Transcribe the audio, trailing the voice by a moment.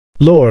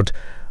Lord,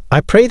 I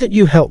pray that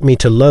you help me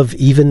to love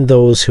even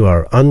those who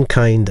are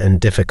unkind and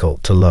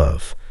difficult to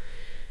love.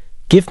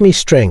 Give me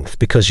strength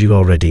because you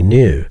already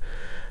knew.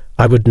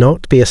 I would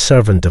not be a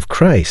servant of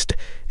Christ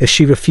if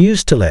she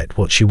refused to let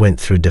what she went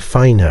through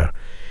define her.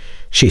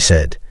 She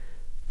said,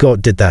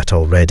 God did that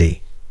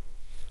already.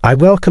 I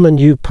welcome a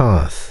new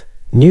path,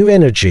 new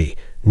energy,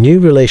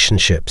 new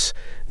relationships,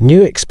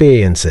 new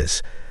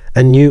experiences,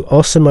 and new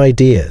awesome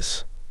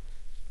ideas.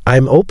 I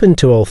am open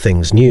to all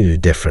things new,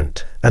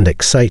 different, and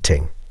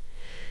exciting.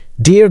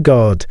 Dear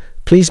God,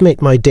 please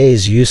make my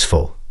days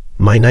useful,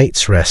 my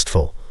nights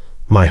restful,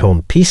 my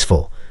home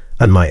peaceful,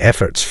 and my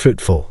efforts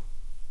fruitful.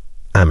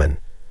 Amen.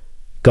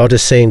 God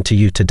is saying to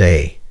you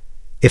today,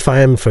 if I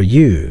am for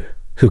you,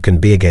 who can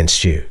be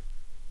against you?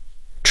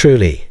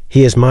 Truly,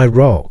 he is my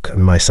rock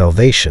and my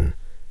salvation.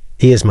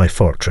 He is my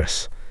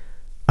fortress.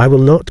 I will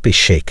not be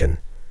shaken.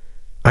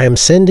 I am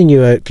sending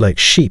you out like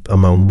sheep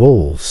among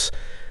wolves.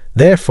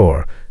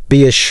 Therefore,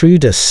 be as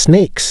shrewd as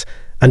snakes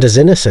and as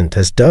innocent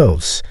as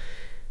doves.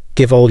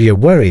 Give all your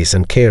worries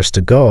and cares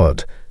to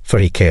God, for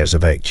he cares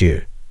about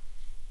you.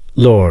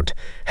 Lord,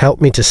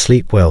 help me to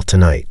sleep well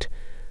tonight.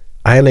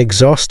 I am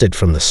exhausted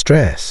from the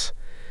stress.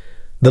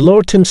 The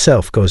Lord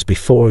himself goes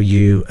before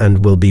you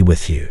and will be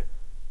with you.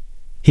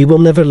 He will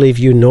never leave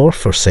you nor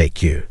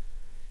forsake you.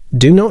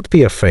 Do not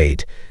be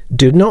afraid.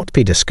 Do not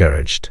be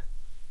discouraged.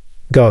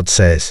 God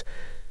says,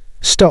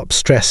 stop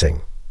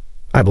stressing.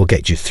 I will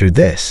get you through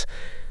this.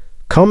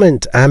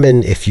 Comment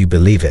Amen if you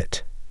believe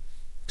it.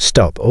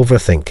 Stop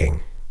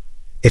overthinking.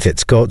 If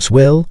it's God's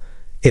will,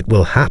 it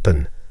will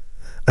happen,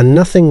 and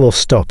nothing will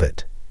stop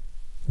it.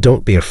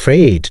 Don't be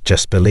afraid,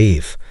 just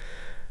believe.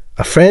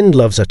 A friend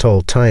loves at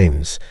all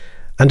times,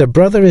 and a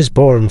brother is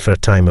born for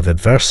a time of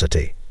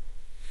adversity.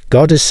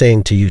 God is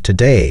saying to you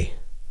today,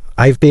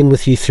 I've been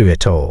with you through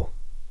it all.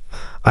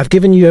 I've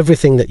given you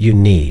everything that you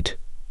need.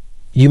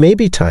 You may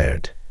be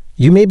tired,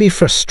 you may be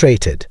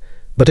frustrated,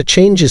 but a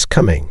change is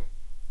coming.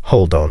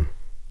 Hold on.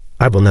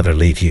 I will never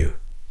leave you.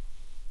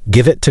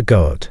 Give it to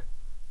God.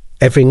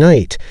 Every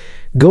night,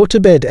 go to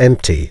bed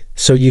empty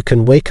so you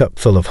can wake up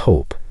full of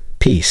hope,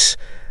 peace,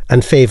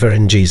 and favor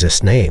in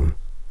Jesus' name.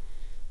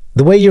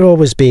 The way you're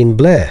always being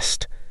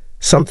blessed,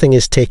 something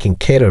is taking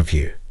care of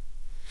you.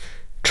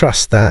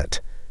 Trust that.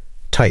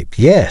 Type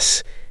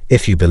yes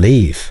if you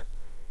believe.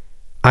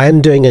 I am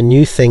doing a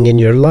new thing in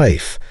your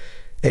life.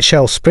 It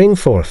shall spring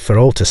forth for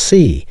all to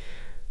see.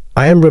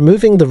 I am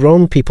removing the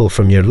wrong people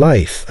from your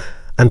life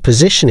and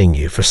positioning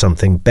you for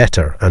something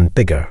better and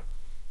bigger.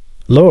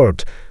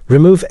 Lord,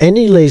 remove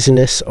any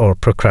laziness or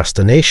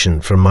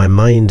procrastination from my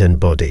mind and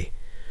body.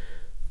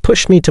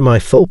 Push me to my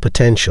full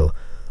potential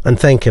and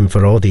thank him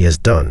for all he has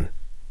done.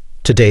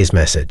 Today's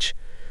message.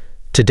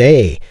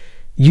 Today,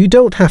 you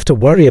don't have to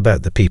worry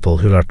about the people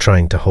who are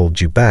trying to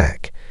hold you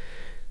back.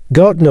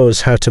 God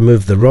knows how to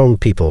move the wrong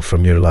people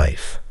from your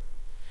life.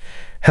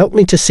 Help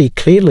me to see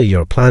clearly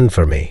your plan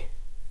for me.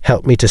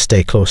 Help me to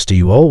stay close to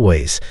you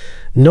always,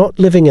 not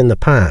living in the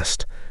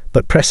past,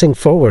 but pressing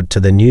forward to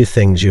the new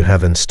things you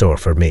have in store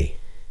for me.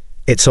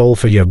 It's all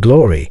for your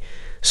glory,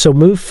 so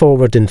move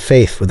forward in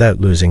faith without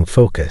losing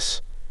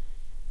focus.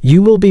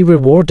 You will be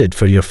rewarded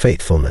for your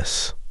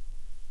faithfulness.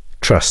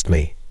 Trust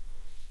me.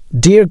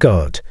 Dear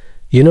God,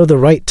 you know the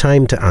right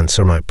time to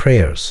answer my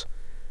prayers.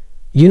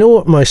 You know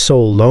what my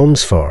soul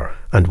longs for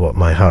and what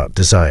my heart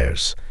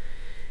desires.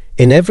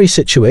 In every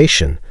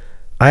situation,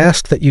 I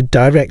ask that you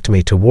direct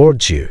me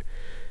towards you.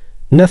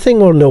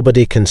 Nothing or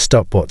nobody can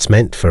stop what's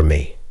meant for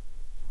me.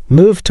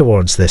 Move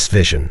towards this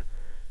vision,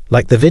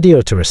 like the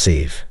video to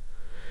receive.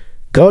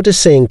 God is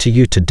saying to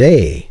you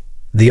today,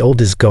 the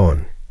old is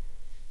gone.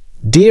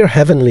 Dear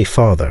Heavenly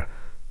Father,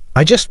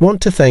 I just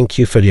want to thank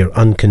you for your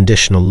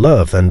unconditional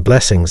love and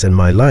blessings in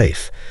my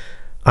life.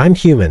 I'm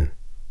human.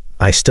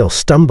 I still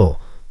stumble.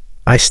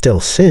 I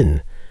still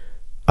sin.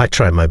 I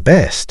try my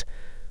best,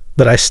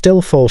 but I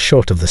still fall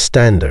short of the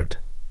standard.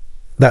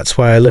 That's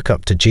why I look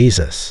up to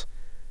Jesus.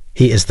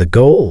 He is the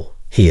goal.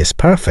 He is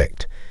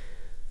perfect.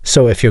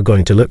 So if you're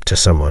going to look to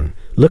someone,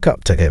 look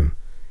up to him.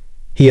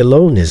 He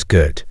alone is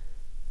good.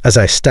 As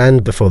I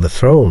stand before the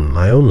throne,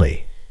 my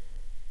only.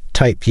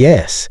 Type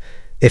yes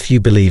if you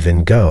believe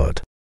in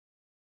God.